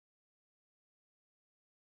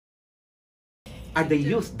Are the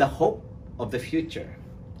youth the hope of the future?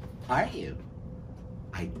 Are you?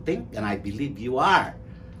 I think and I believe you are.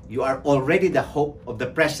 You are already the hope of the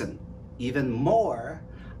present. Even more,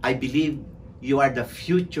 I believe you are the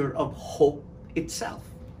future of hope itself.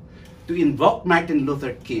 To invoke Martin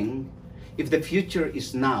Luther King, if the future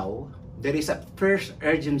is now, there is a first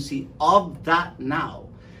urgency of that now,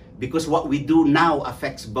 because what we do now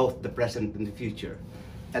affects both the present and the future,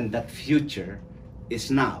 and that future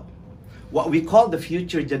is now. What we call the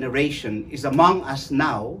future generation is among us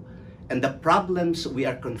now, and the problems we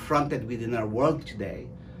are confronted with in our world today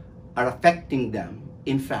are affecting them,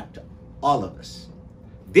 in fact, all of us.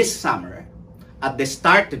 This summer, at the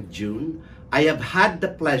start of June, I have had the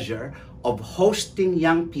pleasure of hosting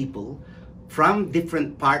young people from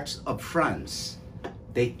different parts of France.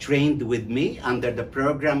 They trained with me under the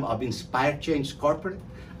program of Inspire Change Corporate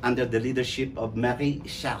under the leadership of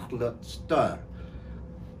Marie-Charlotte Steur.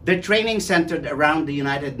 Their training centered around the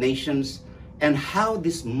United Nations and how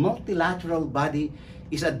this multilateral body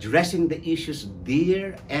is addressing the issues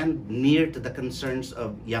dear and near to the concerns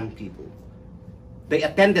of young people. They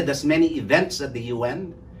attended as many events at the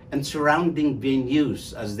UN and surrounding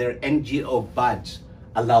venues as their NGO badge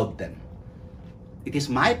allowed them. It is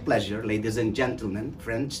my pleasure, ladies and gentlemen,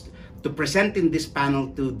 friends, to present in this panel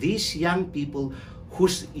to these young people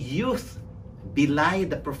whose youth belie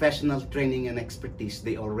the professional training and expertise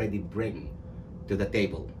they already bring to the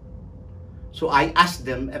table. So I asked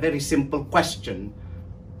them a very simple question,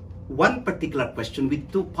 one particular question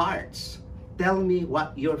with two parts. Tell me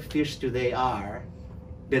what your fears today are,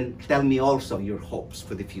 then tell me also your hopes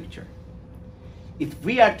for the future. If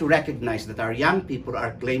we are to recognize that our young people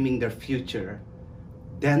are claiming their future,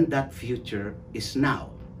 then that future is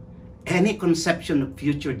now. Any conception of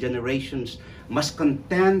future generations must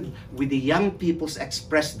contend with the young people's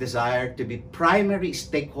expressed desire to be primary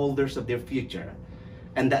stakeholders of their future,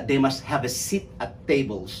 and that they must have a seat at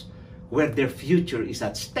tables where their future is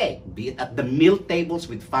at stake, be it at the meal tables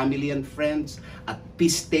with family and friends, at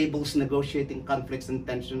peace tables negotiating conflicts and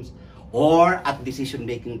tensions, or at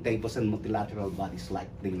decision-making tables and multilateral bodies like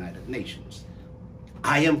the United Nations.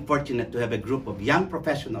 I am fortunate to have a group of young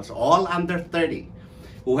professionals, all under 30,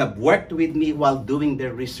 who have worked with me while doing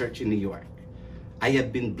their research in New York. I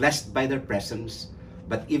have been blessed by their presence,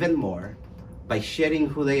 but even more, by sharing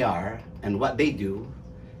who they are and what they do,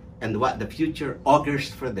 and what the future augurs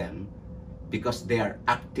for them, because they are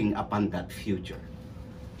acting upon that future.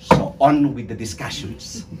 So on with the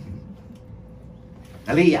discussions.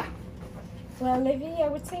 Aliyah. Well, Levi, I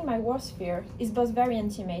would say my worst fear is both very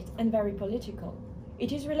intimate and very political.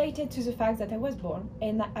 It is related to the fact that I was born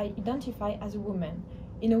and I identify as a woman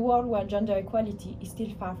in a world where gender equality is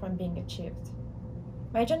still far from being achieved.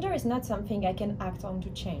 My gender is not something I can act on to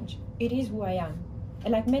change. It is who I am.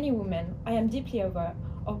 And like many women, I am deeply aware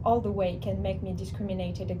of all the way it can make me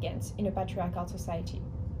discriminated against in a patriarchal society.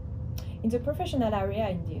 In the professional area,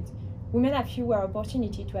 indeed, women have fewer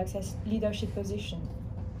opportunities to access leadership positions.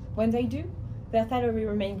 When they do, their salary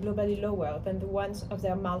remains globally lower than the ones of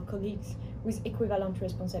their male colleagues with equivalent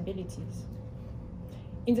responsibilities.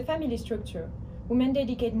 In the family structure, women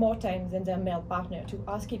dedicate more time than their male partner to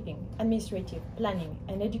housekeeping, administrative, planning,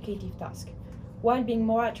 and educative tasks, while being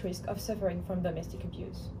more at risk of suffering from domestic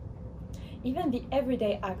abuse. Even the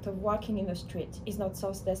everyday act of walking in the street is not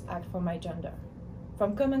sourceless act for my gender.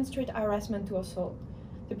 From common street harassment to assault,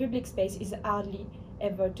 the public space is hardly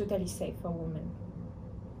ever totally safe for women.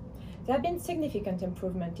 There have been significant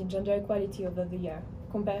improvement in gender equality over the year.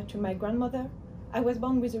 Compared to my grandmother, I was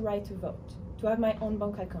born with the right to vote, to have my own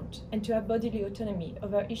bank account, and to have bodily autonomy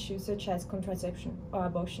over issues such as contraception or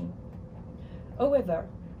abortion. However,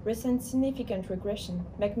 recent significant regression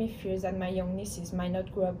make me fear that my young nieces might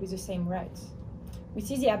not grow up with the same rights. We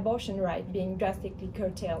see the abortion right being drastically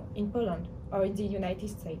curtailed in Poland or in the United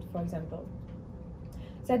States, for example.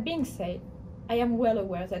 That being said, I am well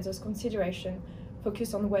aware that those considerations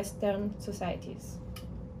focus on Western societies.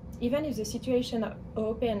 Even if the situation of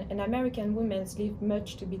European and American women leaves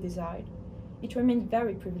much to be desired, it remains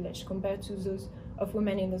very privileged compared to those of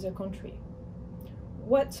women in other countries.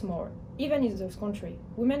 What's more, even in those countries,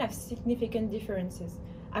 women have significant differences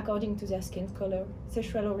according to their skin color,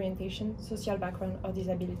 sexual orientation, social background, or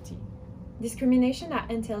disability. Discrimination are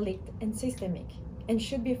interlinked and systemic, and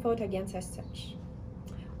should be fought against as such.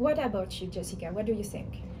 What about you, Jessica? What do you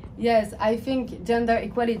think? Yes, I think gender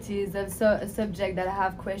equality is also a subject that I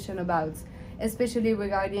have questions about, especially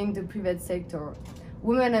regarding the private sector.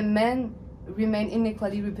 Women and men remain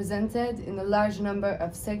inequally represented in a large number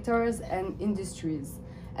of sectors and industries,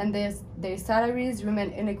 and their salaries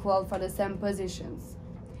remain unequal for the same positions.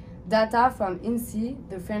 Data from INSEE,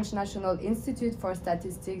 the French National Institute for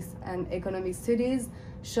Statistics and Economic Studies,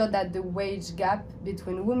 showed that the wage gap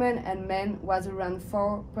between women and men was around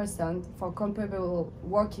 4% for comparable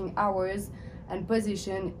working hours and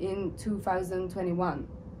position in 2021.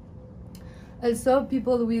 Also,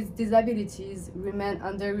 people with disabilities remain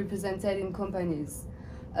underrepresented in companies.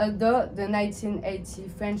 Although the 1980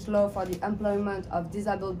 French law for the employment of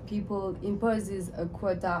disabled people imposes a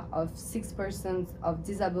quota of 6% of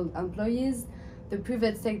disabled employees, the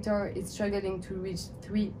private sector is struggling to reach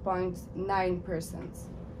 3.9%.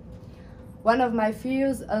 One of my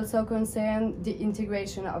fears also concerns the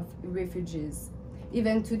integration of refugees.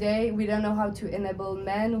 Even today, we don't know how to enable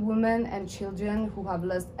men, women, and children who have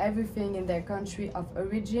lost everything in their country of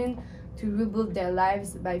origin to rebuild their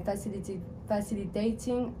lives by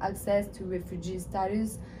facilitating access to refugee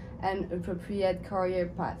status and appropriate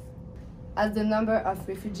career path. As the number of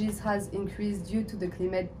refugees has increased due to the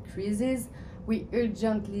climate crisis, we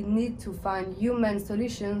urgently need to find human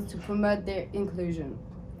solutions to promote their inclusion.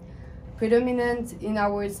 Predominant in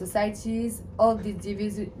our societies, all this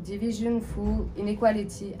division fuel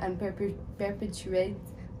inequality and perpetuate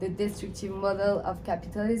the destructive model of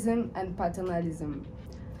capitalism and paternalism.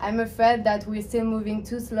 I'm afraid that we're still moving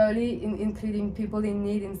too slowly in including people in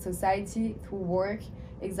need in society through work,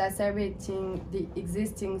 exacerbating the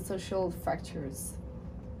existing social fractures.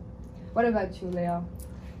 What about you, Leah?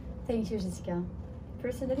 Thank you, Jessica.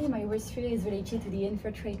 Personally, my worst fear is related to the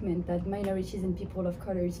unfair treatment that minorities and people of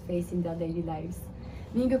color face in their daily lives.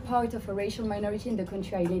 Being a part of a racial minority in the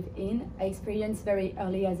country I live in, I experienced very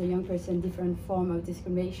early as a young person different forms of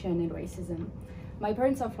discrimination and racism. My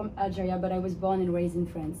parents are from Algeria, but I was born and raised in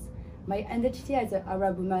France. My identity as an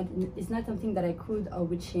Arab woman is not something that I could or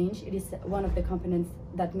would change. It is one of the components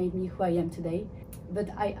that made me who I am today.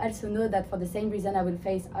 But I also know that for the same reason I will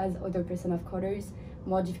face as other person of colors,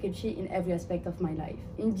 more difficulty in every aspect of my life.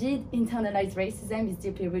 Indeed, internalized racism is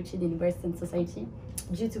deeply rooted in Western society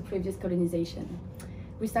due to previous colonization.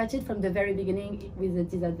 We started from the very beginning with a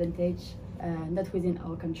disadvantage, not within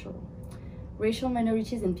our control. Racial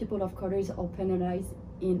minorities and people of colors are penalized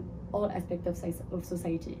in all aspects of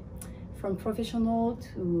society, from professional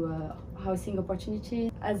to housing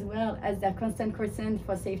opportunities, as well as their constant concern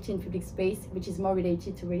for safety in public space, which is more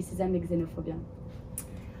related to racism and xenophobia.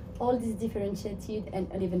 All these differentiated and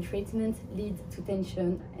uneven treatment lead to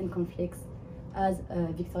tension and conflicts, as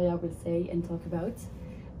Victoria will say and talk about,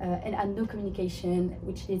 and no communication,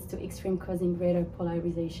 which leads to extreme causing greater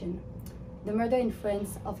polarization. The murder in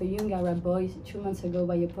France of a young Arab boy 2 months ago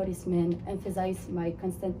by a policeman emphasized my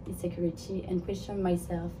constant insecurity and questioned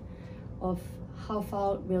myself of how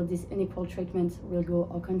far will this unequal treatment will go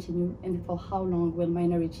or continue, and for how long will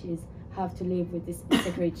minorities have to live with these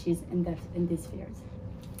insecurities and these fears.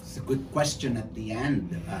 It's a good question at the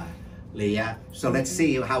end, Leah. So let's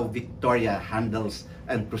see how Victoria handles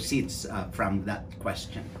and proceeds from that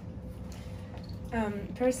question.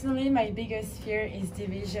 Personally, my biggest fear is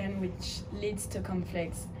division, which leads to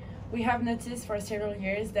conflicts. We have noticed for several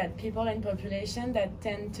years that people in population that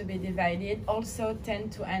tend to be divided also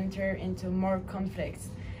tend to enter into more conflicts.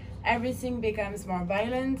 Everything becomes more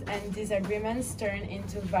violent and disagreements turn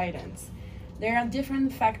into violence. There are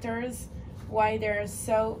different factors why there are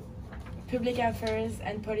so public affairs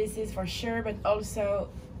and policies for sure, but also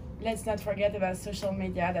let's not forget about social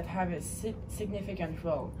media that have a significant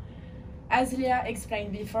role. As Leah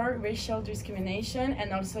explained before, racial discrimination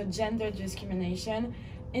and also gender discrimination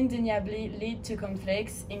undeniably lead to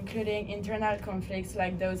conflicts, including internal conflicts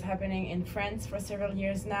like those happening in France for several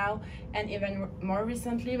years now, and even more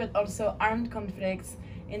recently, but also armed conflicts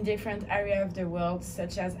in different areas of the world,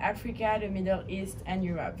 such as Africa, the Middle East, and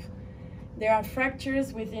Europe. There are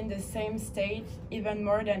fractures within the same state, even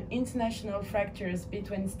more than international fractures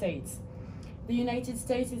between states. The United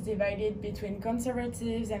States is divided between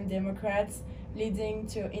conservatives and Democrats, leading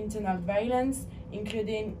to internal violence,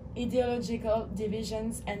 including ideological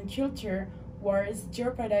divisions and culture wars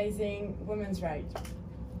jeopardizing women's rights.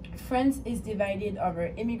 France is divided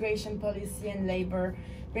over immigration policy and labor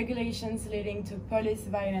regulations, leading to police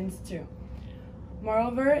violence too.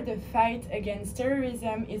 Moreover, the fight against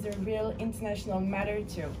terrorism is a real international matter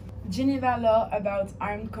too. Geneva law about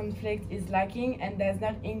armed conflict is lacking and does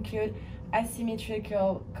not include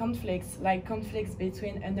asymmetrical conflicts like conflicts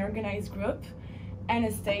between an organized group and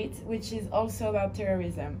a state, which is also about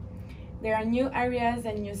terrorism. There are new areas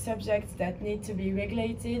and new subjects that need to be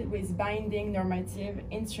regulated with binding normative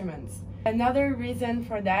instruments. Another reason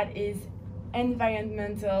for that is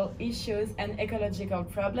environmental issues and ecological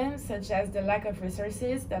problems, such as the lack of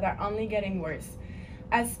resources that are only getting worse.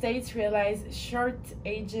 As states realize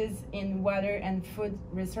shortages in water and food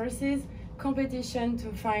resources, competition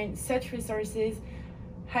to find such resources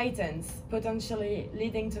heightens, potentially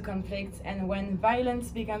leading to conflicts, and when violence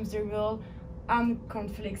becomes the rule, armed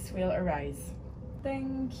conflicts will arise.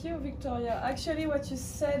 Thank you, Victoria. Actually, what you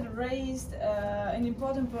said raised an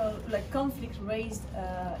important, conflict raised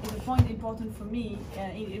is a point important for me.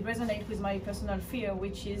 It resonates with my personal fear,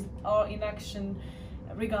 which is our inaction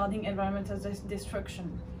regarding environmental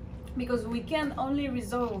destruction. Because we can only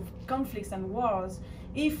resolve conflicts and wars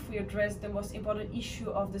if we address the most important issue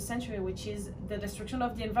of the century, which is the destruction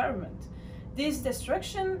of the environment. This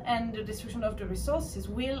destruction and the destruction of the resources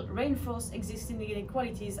will reinforce existing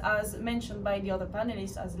inequalities, as mentioned by the other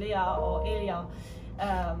panelists, as Leah or Elia,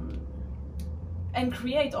 and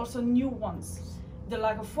create also new ones. The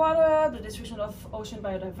lack of water, the destruction of ocean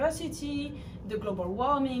biodiversity, the global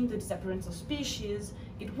warming, the disappearance of species,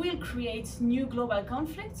 it will create new global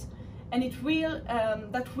conflicts, and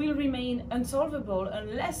that will remain unsolvable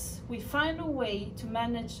unless we find a way to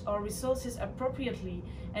manage our resources appropriately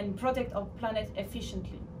and protect our planet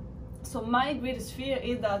efficiently. So my greatest fear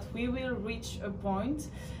is that we will reach a point,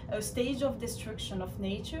 a stage of destruction of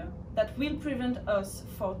nature that will prevent us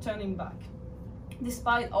from turning back.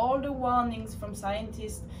 Despite all the warnings from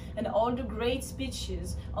scientists and all the great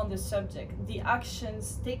speeches on the subject, the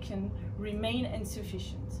actions taken remain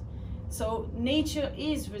insufficient. So nature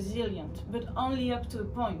is resilient, but only up to a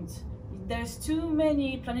point. There's too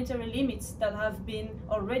many planetary limits that have been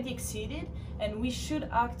already exceeded, and we should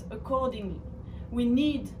act accordingly. We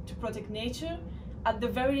need to protect nature, at the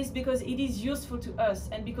very least because it is useful to us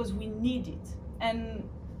and because we need it. And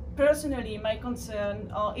personally, my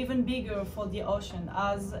concerns are even bigger for the ocean.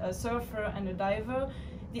 As a surfer and a diver,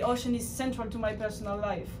 the ocean is central to my personal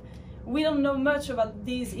life. We don't know much about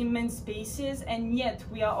these immense spaces, and yet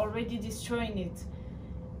we are already destroying it.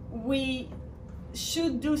 We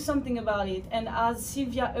should do something about it, and as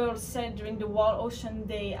Sylvia Earle said during the World Ocean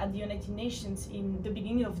Day at the United Nations in the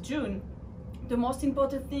beginning of June, the most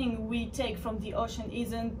important thing we take from the ocean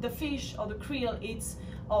isn't the fish or the krill, it's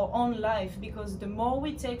our own life, because the more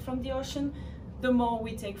we take from the ocean, the more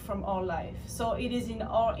we take from our life. So it is in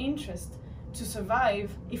our interest to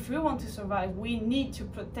survive. If we want to survive, we need to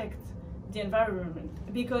protect the environment,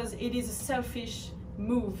 because it is a selfish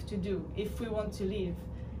move to do if we want to live.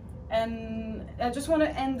 And I just want to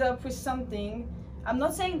end up with something. I'm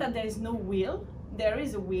not saying that there is no will. There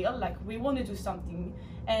is a will, like we want to do something,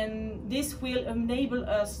 and this will enable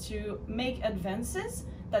us to make advances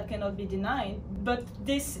that cannot be denied, but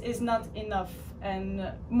this is not enough, and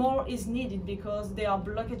more is needed because there are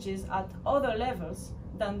blockages at other levels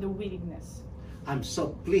than the willingness. I'm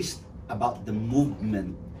so pleased about the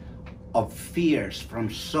movement of fears from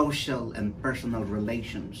social and personal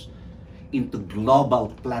relations into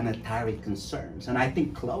global planetary concerns. And I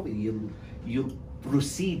think, Chloe, you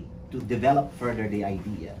proceed to develop further the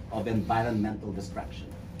idea of environmental destruction.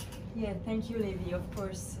 Yeah, thank you, Levi. Of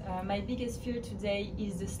course, my biggest fear today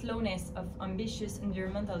is the slowness of ambitious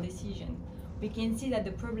environmental decision. We can see that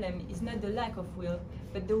the problem is not the lack of will,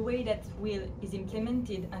 but the way that will is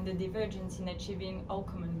implemented and the divergence in achieving our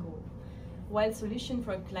common goal. While solutions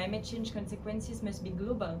for climate change consequences must be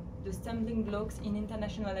global, the stumbling blocks in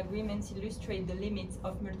international agreements illustrate the limits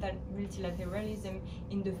of multilateralism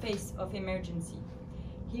in the face of emergency.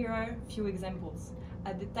 Here are a few examples.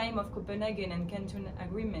 At the time of Copenhagen and Cancun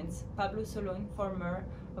agreements, Pablo Solon, former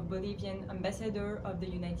Bolivian ambassador of the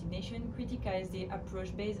United Nations, criticized the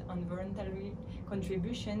approach based on voluntary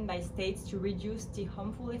contribution by states to reduce the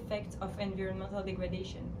harmful effects of environmental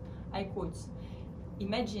degradation. I quote,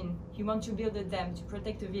 "Imagine you want to build a dam to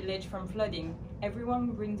protect a village from flooding.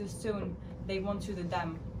 Everyone brings the stone they want to the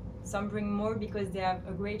dam. Some bring more because they have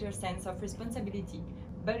a greater sense of responsibility,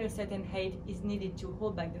 but a certain height is needed to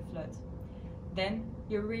hold back the flood. Then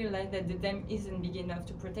you realize that the dam isn't big enough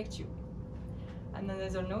to protect you." On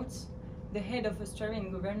another note, the head of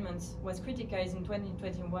Australian government was criticized in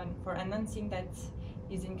 2021 for announcing that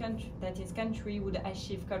his country would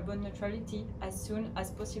achieve carbon neutrality as soon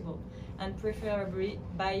as possible, and preferably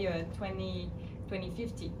by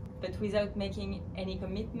 2050, but without making any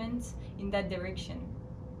commitments in that direction.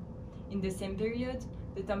 In the same period,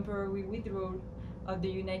 the temporary withdrawal of the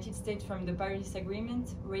United States from the Paris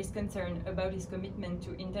Agreement raised concern about his commitment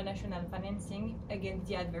to international financing against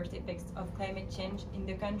the adverse effects of climate change in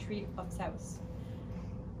the country of South.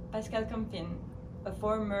 Pascal Canfin, a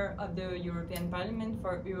former of the European Parliament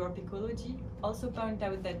for Europe Ecology, also pointed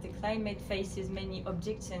out that the climate faces many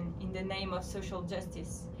objections in the name of social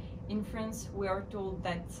justice. In France, we are told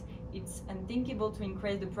that it's unthinkable to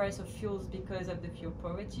increase the price of fuels because of the fuel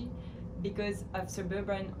poverty, because of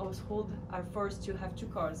suburban households are forced to have 2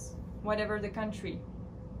 cars, whatever the country.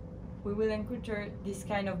 We will encounter this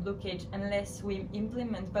kind of blockage unless we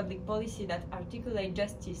implement public policy that articulate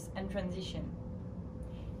justice and transition.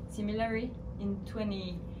 Similarly, in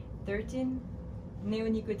 2013,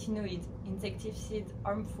 neonicotinoid insecticides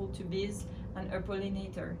harmful to bees and her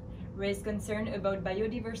pollinator raised concern about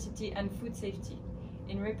biodiversity and food safety.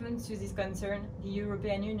 In response to this concern, the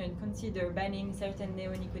European Union considered banning certain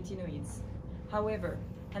neonicotinoids. However,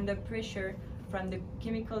 under pressure from the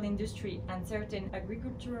chemical industry and certain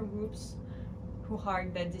agricultural groups who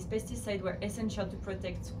argued that these pesticides were essential to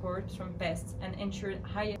protect crops from pests and ensure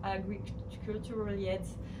high agricultural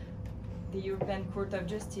yields, the European Court of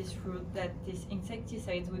Justice ruled that these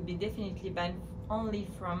insecticides would be definitely banned only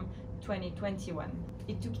from 2021.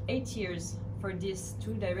 It took 8 years for these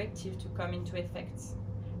 2 directives to come into effect.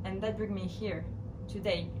 And that brings me here.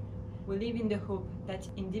 Today, we live in the hope that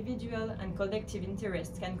individual and collective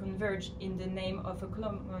interests can converge in the name of a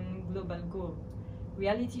common global goal.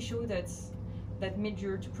 Reality shows us that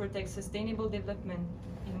measure to protect sustainable development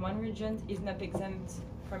in one region is not exempt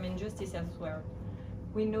from injustice elsewhere.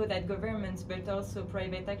 We know that governments, but also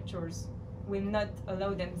private actors, will not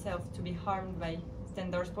allow themselves to be harmed by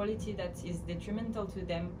standards policy that is detrimental to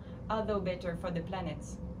them, although better for the planet.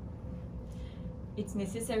 It's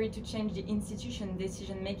necessary to change the institution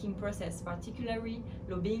decision-making process, particularly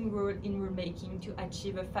lobbying role in rulemaking, to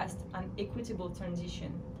achieve a fast and equitable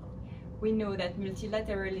transition. We know that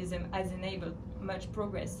multilateralism has enabled much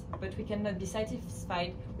progress, but we cannot be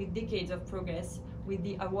satisfied with decades of progress with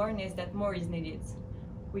the awareness that more is needed.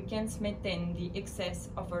 We can't maintain the excess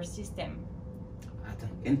of our system. That's an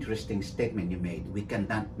interesting statement you made. We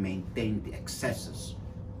cannot maintain the excesses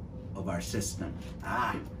of our system.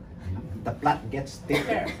 The plot gets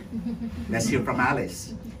thicker. Let's hear from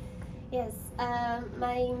Alice. Yes,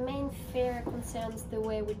 my main fear concerns the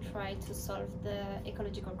way we try to solve the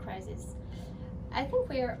ecological crisis. I think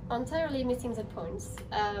we're entirely missing the points.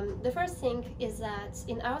 The first thing is that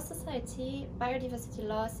in our society, biodiversity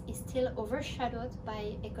loss is still overshadowed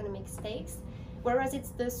by economic stakes, whereas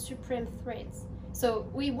it's the supreme threat. So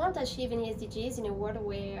we won't achieve any SDGs in a world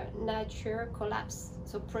where nature collapses.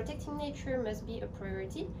 So protecting nature must be a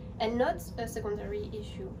priority and not a secondary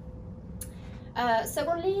issue.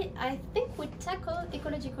 Secondly, I think we tackle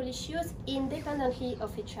ecological issues independently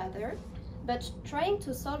of each other, but trying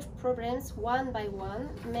to solve problems one by one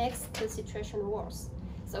makes the situation worse.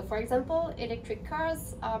 So for example, electric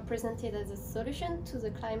cars are presented as a solution to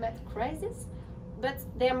the climate crisis, but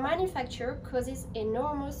their manufacture causes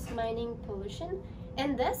enormous mining pollution,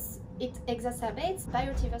 and thus it exacerbates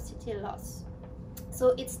biodiversity loss. So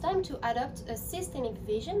it's time to adopt a systemic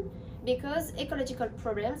vision, because ecological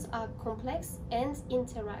problems are complex and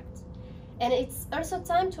interact. And it's also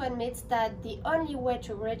time to admit that the only way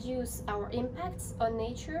to reduce our impacts on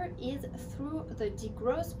nature is through the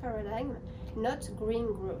degrowth paradigm, not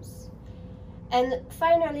green growth. And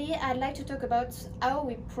finally, I'd like to talk about how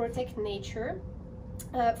we protect nature.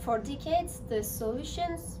 For decades, the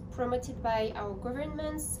solutions promoted by our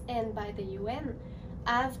governments and by the UN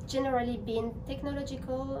have generally been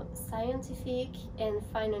technological, scientific, and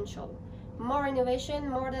financial. More innovation,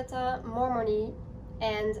 more data, more money,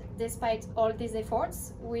 and despite all these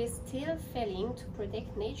efforts, we're still failing to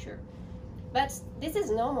protect nature. But this is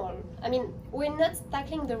normal. I mean, we're not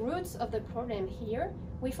tackling the roots of the problem here.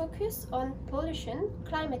 We focus on pollution,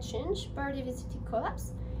 climate change, biodiversity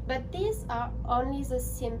collapse, but these are only the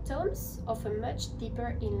symptoms of a much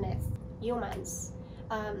deeper illness, humans.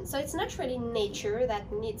 So it's not really nature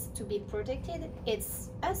that needs to be protected, it's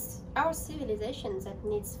us, our civilization, that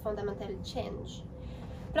needs fundamental change.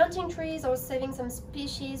 Planting trees or saving some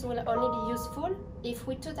species will only be useful if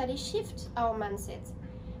we totally shift our mindset.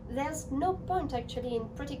 There's no point actually in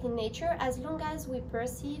protecting nature as long as we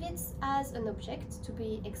perceive it as an object to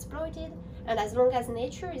be exploited, and as long as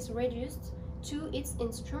nature is reduced to its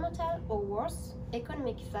instrumental or worse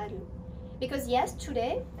economic value. Because yes,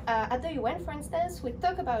 today, at the UN, for instance, we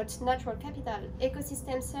talk about natural capital,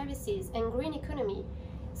 ecosystem services, and green economy.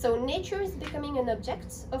 So nature is becoming an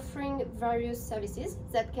object, offering various services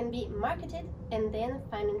that can be marketed and then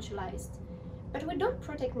financialized. But we don't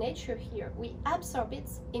protect nature here, we absorb it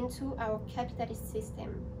into our capitalist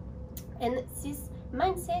system. And this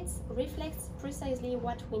mindset reflects precisely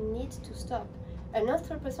what we need to stop, an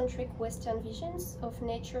anthropocentric Western visions of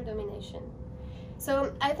nature domination.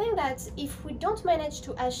 So I think that if we don't manage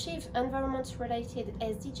to achieve environment-related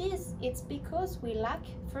SDGs, it's because we lack,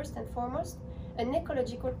 first and foremost, an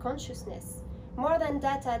ecological consciousness. More than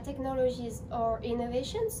data, technologies, or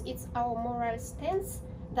innovations, it's our moral stance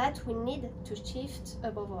that we need to shift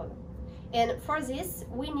above all. And for this,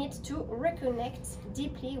 we need to reconnect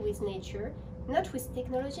deeply with nature, not with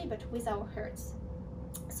technology, but with our hearts.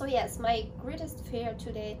 So yes, my greatest fear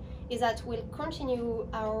today is that we'll continue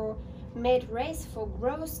our mad race for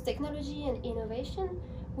growth, technology, and innovation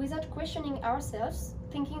without questioning ourselves,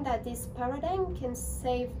 thinking that this paradigm can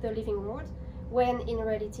save the living world, when in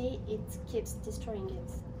reality it keeps destroying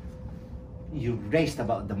it. You raised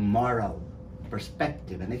about the moral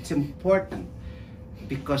perspective, and it's important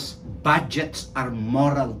because budgets are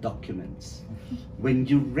moral documents. When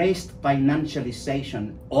you raised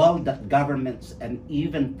financialization, all that governments and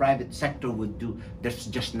even private sector would do, there's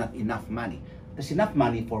just not enough money. There's enough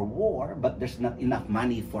money for war, but there's not enough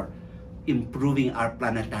money for improving our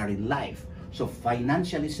planetary life. So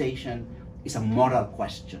financialization is a moral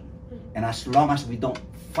question. And as long as we don't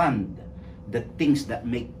fund the things that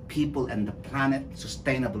make people and the planet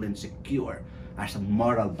sustainable and secure, as a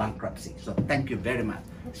moral bankruptcy. So thank you very much.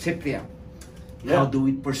 Cyprian, how do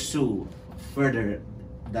we pursue further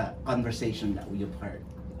the conversation that we have heard?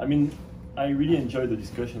 I mean, I really enjoyed the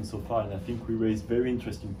discussion so far, and I think we raised very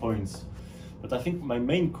interesting points. But I think my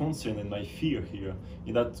main concern and my fear here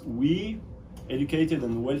is that we, educated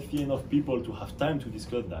and wealthy enough people to have time to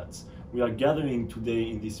discuss that, we are gathering today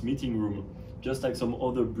in this meeting room just like some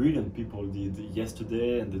other brilliant people did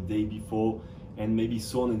yesterday and the day before, and maybe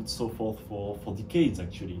so on and so forth for decades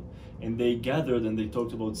actually. And they gathered and they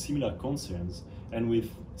talked about similar concerns and with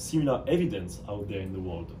similar evidence out there in the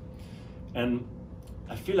world. And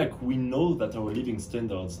I feel like we know that our living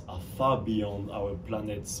standards are far beyond our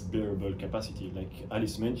planet's bearable capacity, like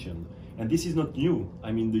Alice mentioned. And this is not new.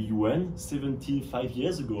 I mean, the UN, 75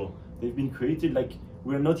 years ago, they've been created like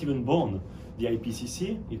we're not even born. The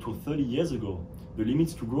IPCC, it was 30 years ago. The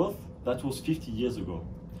limits to growth, that was 50 years ago.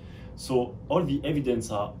 So all the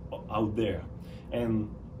evidence are out there.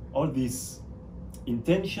 And all this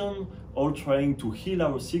intention, all trying to heal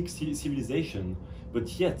our sick civilization,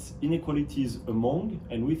 but yet inequalities among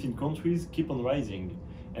and within countries keep on rising.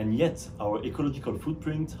 And yet our ecological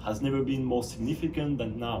footprint has never been more significant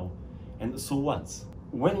than now. And so what?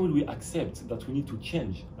 When will we accept that we need to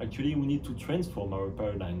change? Actually, we need to transform our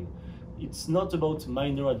paradigm. It's not about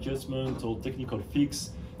minor adjustment or technical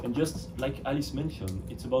fix. And just like Alice mentioned,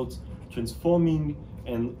 it's about transforming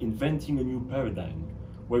and inventing a new paradigm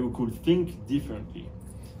where we could think differently.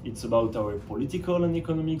 It's about our political and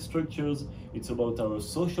economic structures. It's about our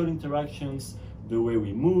social interactions, the way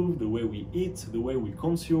we move, the way we eat, the way we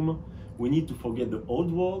consume. We need to forget the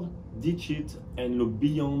old world, ditch it, and look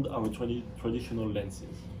beyond our traditional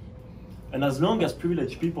lenses. And as long as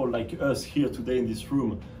privileged people like us here today in this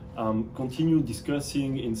room continue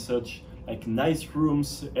discussing in such like nice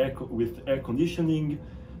rooms with air conditioning,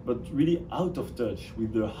 but really out of touch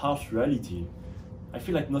with the harsh reality, I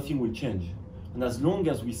feel like nothing will change. And as long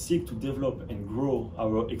as we seek to develop and grow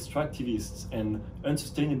our extractivist and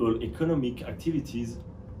unsustainable economic activities,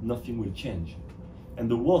 nothing will change. And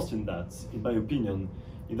the worst in that, in my opinion,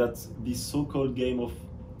 is that this so-called game of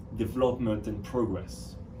development and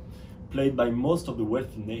progress, played by most of the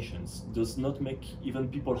wealthy nations, does not make even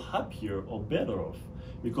people happier or better off.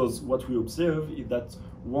 Because what we observe is that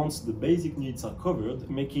once the basic needs are covered,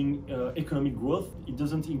 making economic growth, it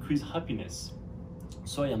doesn't increase happiness.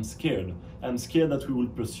 So I am scared. I'm scared that we will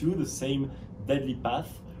pursue the same deadly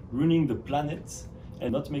path, ruining the planet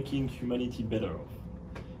and not making humanity better off.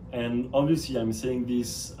 And obviously I'm saying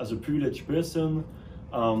this as a privileged person,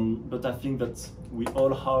 but I think that we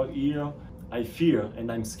all are here. I fear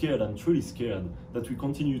and I'm scared, I'm truly scared, that we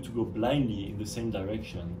continue to go blindly in the same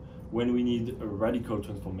direction when we need a radical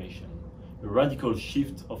transformation, a radical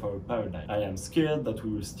shift of our paradigm. I am scared that we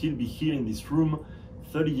will still be here in this room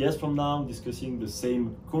 30 years from now discussing the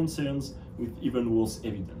same concerns with even worse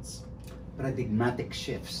evidence. Paradigmatic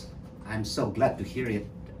shifts. I'm so glad to hear it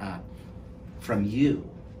from you,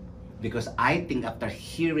 because I think after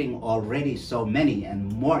hearing already so many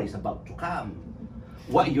and more is about to come,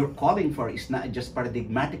 what you're calling for is not just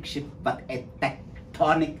paradigmatic shift, but a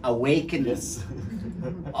tectonic awakening. Yes.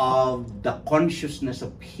 Of the consciousness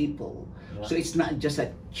of people. Yeah. So it's not just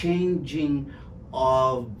a changing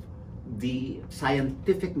of the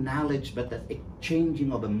scientific knowledge, but a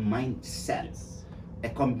changing of a mindset, yes. A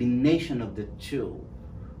combination of the two.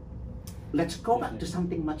 Let's go back to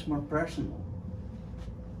something much more personal.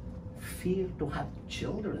 Fear to have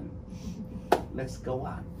children. Let's go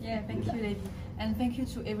on. Yeah, thank you, Levi. And thank you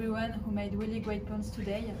to everyone who made really great points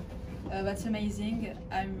today. That's amazing.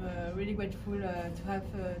 I'm really grateful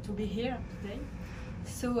to be here today.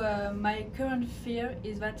 So my current fear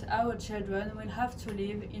is that our children will have to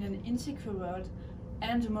live in an insecure world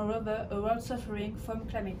and moreover a world suffering from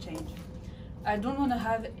climate change. I don't want to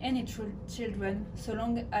have any children so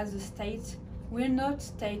long as the state will not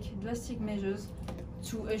take drastic measures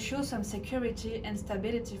to assure some security and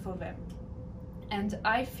stability for them. And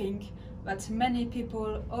I think that many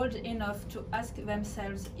people old enough to ask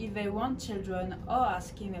themselves if they want children are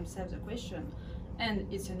asking themselves the question. And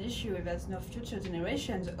it's an issue if there's no future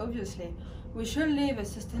generations, obviously. We should leave a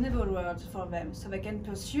sustainable world for them so they can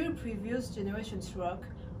pursue previous generations' work,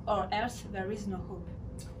 or else there is no hope.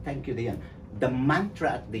 Thank you, Diane. The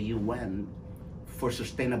mantra at the UN for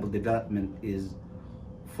sustainable development is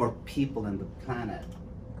for people and the planet.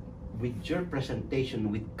 With your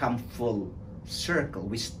presentation, we come full circle.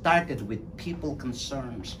 We started with people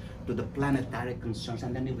concerns to the planetary concerns,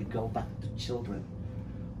 and then we go back to children.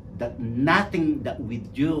 That nothing that we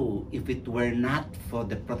do, if it were not for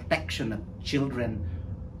the protection of children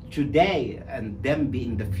today and them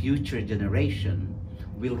being the future generation,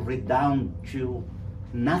 will redound to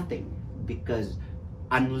nothing, because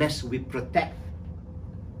unless we protect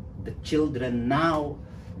the children now,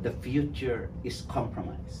 the future is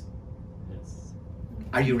compromised. Yes.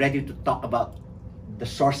 Are you ready to talk about the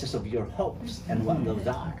sources of your hopes and what those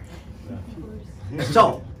are?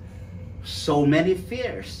 So many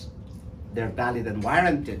fears. They're valid and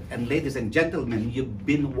warranted. And ladies and gentlemen, you've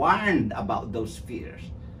been warned about those fears.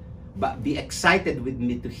 But be excited with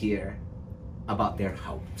me to hear about their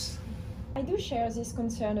hopes. I do share this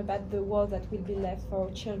concern about the world that will be left for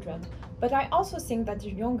our children, but I also think that the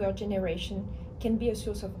younger generation can be a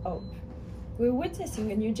source of hope. We're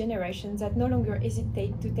witnessing a new generation that no longer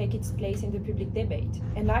hesitates to take its place in the public debate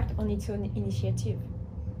and act on its own initiative.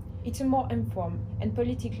 It's a more informed and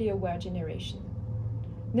politically aware generation.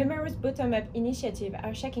 Numerous bottom-up initiatives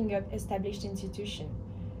are shaking up established institutions,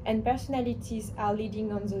 and personalities are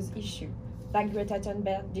leading on those issues, like Greta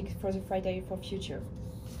Thunberg for the Friday for Future.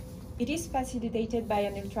 It is facilitated by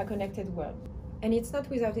an ultra-connected world, and it's not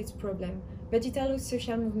without its problem, but it allows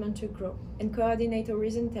social movement to grow and coordinate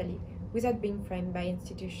horizontally without being framed by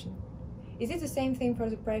institutions. Is it the same thing for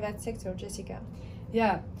the private sector, Jessica?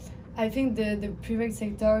 Yeah, I think the private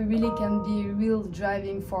sector really can be a real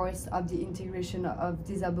driving force of the integration of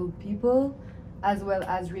disabled people as well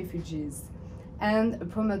as refugees, and a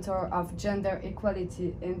promoter of gender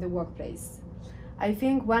equality in the workplace. I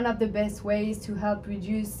think one of the best ways to help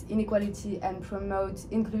reduce inequality and promote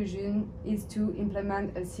inclusion is to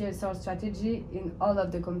implement a CSR strategy in all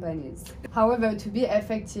of the companies. However, to be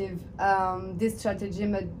effective, this strategy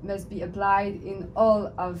must be applied in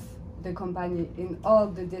all of the company, in all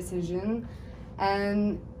the decisions,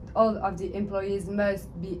 and all of the employees must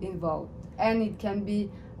be involved. And it can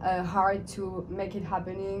be hard to make it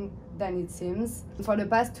happening than it seems. For the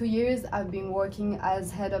past 2 years, I've been working as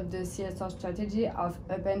head of the CSR strategy of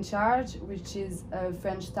UpnCharge, which is a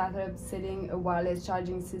French startup selling a wireless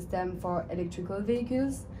charging system for electrical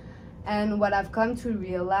vehicles. And what I've come to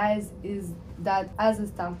realize is that as a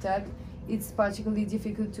startup, it's particularly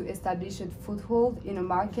difficult to establish a foothold in a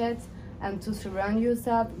market and to surround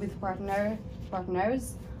yourself with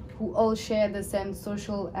partners who all share the same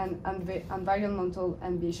social and environmental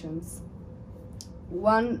ambitions.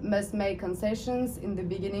 One must make concessions in the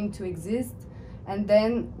beginning to exist, and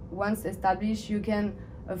then once established, you can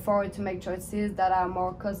afford to make choices that are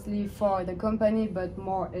more costly for the company but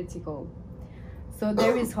more ethical. So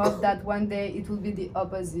there is hope that one day it will be the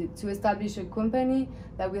opposite, to establish a company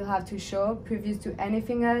that will have to show, previous to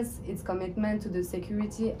anything else, its commitment to the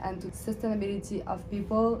security and to sustainability of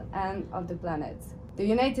people and of the planet. The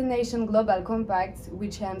United Nations Global Compact,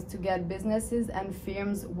 which aims to get businesses and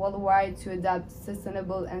firms worldwide to adopt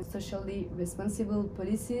sustainable and socially responsible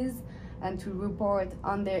policies and to report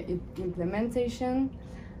on their implementation,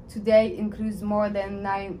 today includes more than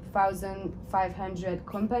 9,500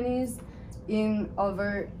 companies in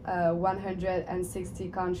over 160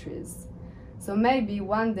 countries. So maybe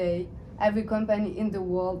one day every company in the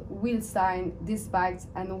world will sign this pact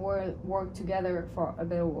and work together for a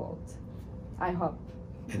better world. I hope.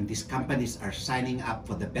 And these companies are signing up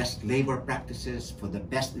for the best labor practices, for the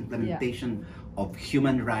best implementation of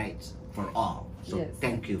human rights for all. So Yes.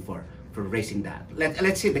 Thank you for raising that.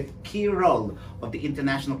 Let's see the key role of the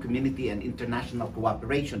international community and international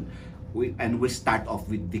cooperation. We start off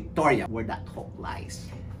with Victoria, where that hope lies.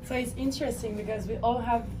 So it's interesting because we all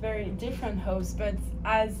have very different hopes, but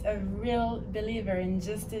as a real believer in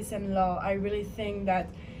justice and law, I really think that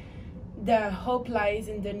the hope lies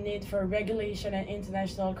in the need for regulation and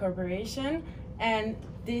international cooperation, and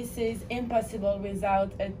this is impossible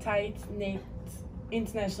without a tight-knit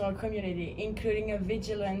international community, including a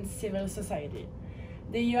vigilant civil society.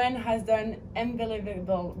 The UN has done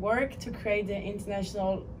unbelievable work to create the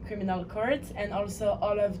International Criminal Court and also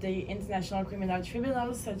all of the international criminal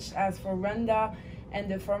tribunals, such as for Rwanda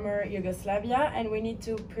and the former Yugoslavia, and we need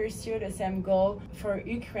to pursue the same goal for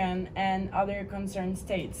Ukraine and other concerned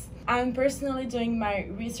states. I'm personally doing my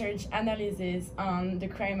research analysis on the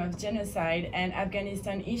crime of genocide and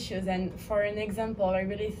Afghanistan issues, and for an example, I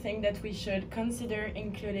really think that we should consider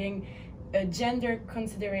including a gender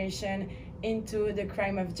consideration into the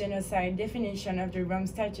crime of genocide definition of the Rome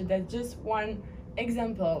Statute. That's just one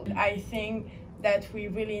example. I think that we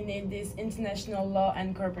really need this international law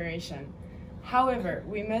and cooperation. However,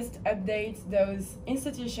 we must update those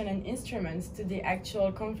institutions and instruments to the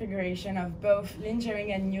actual configuration of both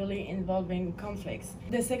lingering and newly evolving conflicts.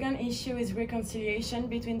 The second issue is reconciliation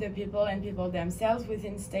between the people and people themselves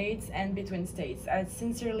within states and between states. I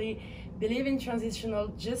sincerely believe in transitional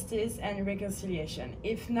justice and reconciliation.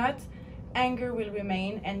 If not, anger will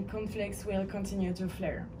remain and conflicts will continue to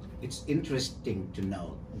flare. It's interesting to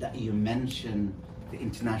note that you mentioned the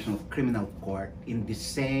International Criminal Court in the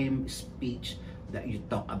same speech that you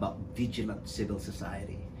talk about vigilant civil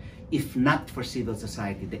society. If not for civil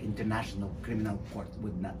society, the International Criminal Court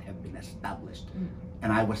would not have been established.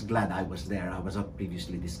 And I was glad I was there. I was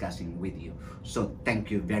previously discussing with you. So thank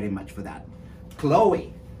you very much for that.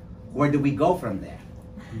 Chloe, where do we go from there?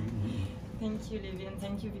 Thank you, Levi, and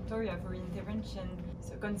thank you, Victoria, for your intervention.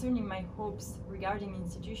 So concerning my hopes regarding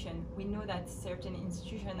institutions, we know that certain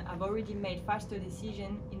institutions have already made faster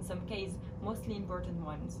decisions, in some cases, mostly important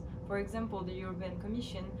ones. For example, the European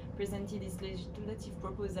Commission presented its legislative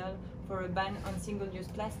proposal for a ban on single-use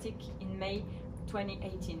plastic in May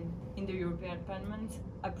 2018. In the European Parliament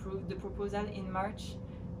approved the proposal in March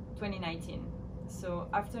 2019. So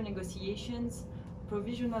after negotiations,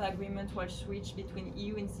 provisional agreement was reached between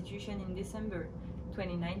EU institutions in December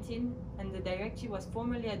 2019, and the directive was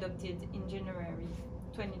formally adopted in January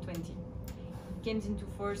 2020. It came into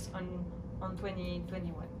force on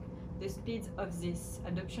 2021. The speed of this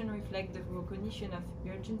adoption reflects the recognition of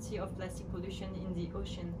the urgency of plastic pollution in the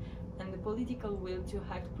ocean and the political will to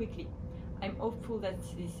act quickly. I'm hopeful that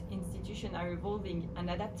these institutions are evolving and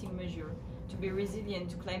adapting measures to be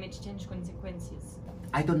resilient to climate change consequences.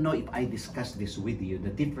 I don't know if I discussed this with you, the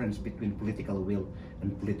difference between political will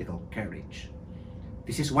and political courage.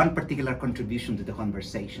 This is one particular contribution to the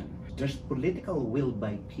conversation. There's political will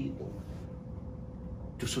by people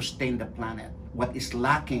to sustain the planet. What is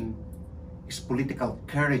lacking is political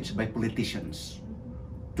courage by politicians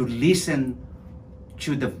to listen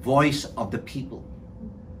to the voice of the people.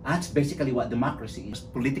 That's basically what democracy is.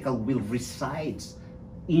 Political will resides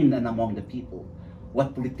in and among the people.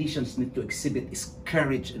 What politicians need to exhibit is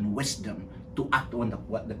courage and wisdom to act on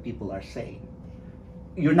what the people are saying.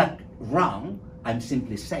 You're not wrong. I'm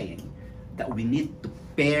simply saying that we need to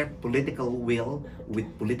pair political will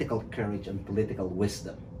with political courage and political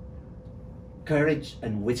wisdom. Courage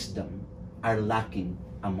and wisdom are lacking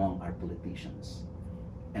among our politicians,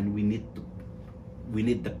 and we need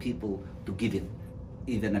the people to give it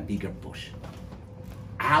even a bigger push.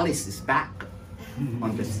 Alice is back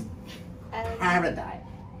on this paradigm.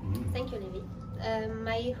 Thank you, Levi.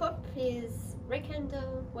 My hope is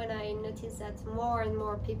rekindled when I notice that more and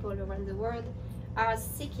more people around the world are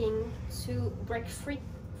seeking to break free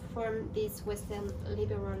from this Western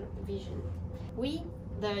liberal vision. We,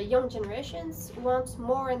 the young generations, want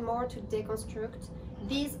more and more to deconstruct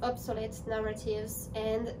these obsolete narratives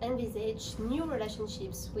and envisage new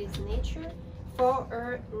relationships with nature for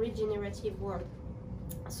a regenerative world.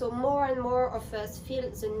 So more and more of us feel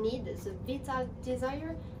the need, the vital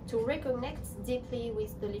desire to reconnect deeply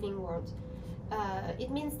with the living world.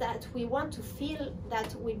 It means that we want to feel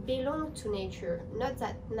that we belong to nature, not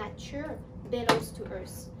that nature belongs to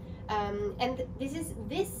us. And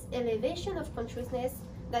this elevation of consciousness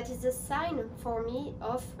that is a sign for me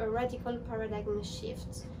of a radical paradigm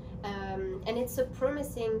shift. And it's a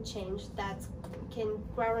promising change that can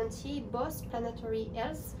guarantee both planetary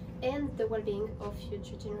health and the well-being of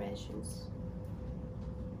future generations.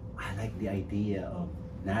 I like the idea of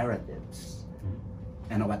narratives.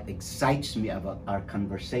 And what excites me about our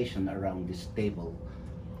conversation around this table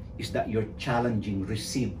is that you're challenging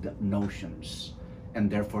received notions,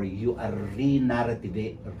 and therefore you are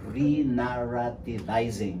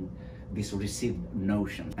re-narrativizing this received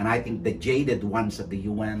notion. And I think the jaded ones of the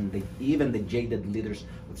UN, even the jaded leaders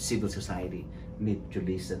of civil society, need to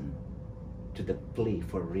listen to the plea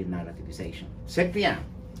for re-narrativization. Cyprien.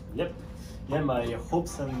 Yep. Yeah, my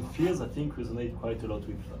hopes and fears, I think, resonate quite a lot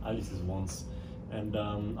with Alice's ones. And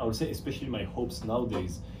I would say, especially my hopes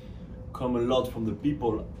nowadays, come a lot from the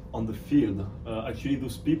people on the field. Actually,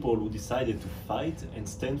 those people who decided to fight and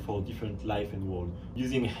stand for a different life and world,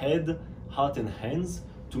 using head, heart and hands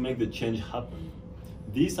to make the change happen.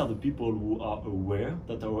 These are the people who are aware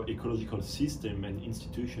that our ecological system and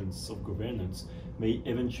institutions of governance may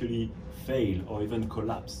eventually fail or even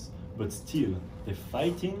collapse. But still, they're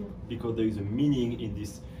fighting because there is a meaning in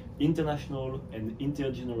this international and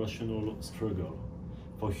intergenerational struggle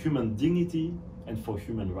for human dignity and for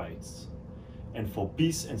human rights, and for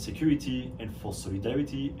peace and security, and for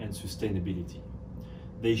solidarity and sustainability.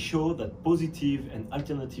 They show that positive and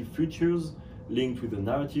alternative futures linked with the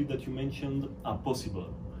narrative that you mentioned are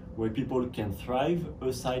possible, where people can thrive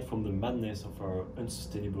aside from the madness of our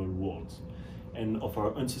unsustainable world and of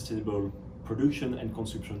our unsustainable production and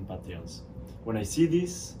consumption patterns. When I see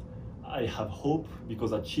this, I have hope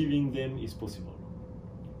because achieving them is possible.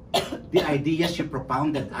 The ideas you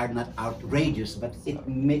propounded are not outrageous, but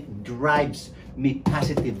it drives me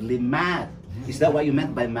positively mad. Is that what you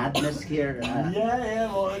meant by madness here?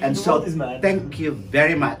 Yeah, well, and the so world is mad. Thank you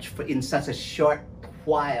very much for in such a short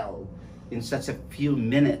while, in such a few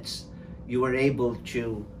minutes, you were able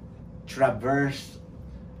to traverse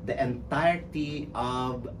the entirety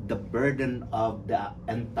of the burden of the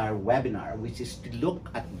entire webinar, which is to look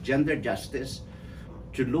at gender justice,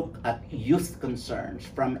 to look at youth concerns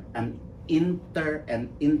from an inter and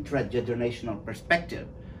intra-generational perspective.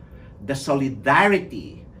 The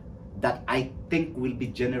solidarity that I think will be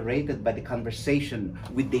generated by the conversation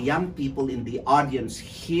with the young people in the audience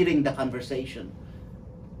hearing the conversation,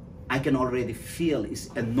 I can already feel is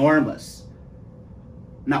enormous.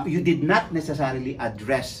 Now, you did not necessarily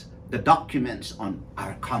address the documents on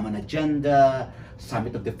our common agenda,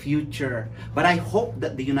 Summit of the Future, but I hope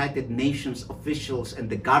that the United Nations officials and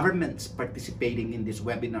the governments participating in this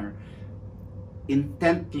webinar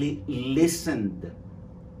intently listened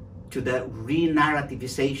to the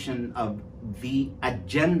re-narrativization of the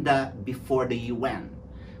agenda before the UN,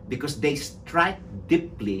 because they strike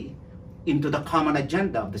deeply into the common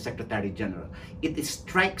agenda of the Secretary General. It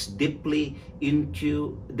strikes deeply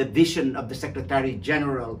into the vision of the Secretary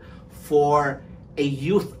General for a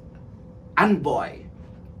youth envoy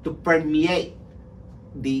to permeate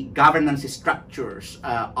the governance structures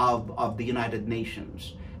of the United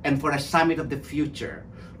Nations, and for a Summit of the Future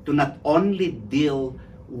to not only deal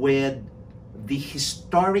with the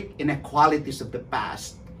historic inequalities of the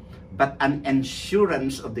past, but an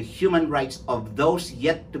assurance of the human rights of those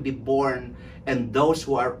yet to be born and those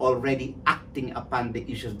who are already acting upon the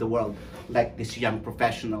issues of the world, like these young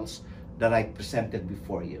professionals that I presented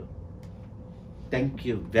before you. Thank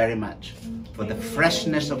you very much for the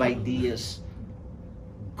freshness of ideas.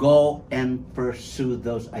 Go and pursue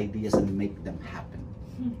those ideas and make them happen.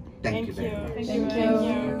 Thank you very much. Thank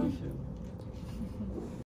you.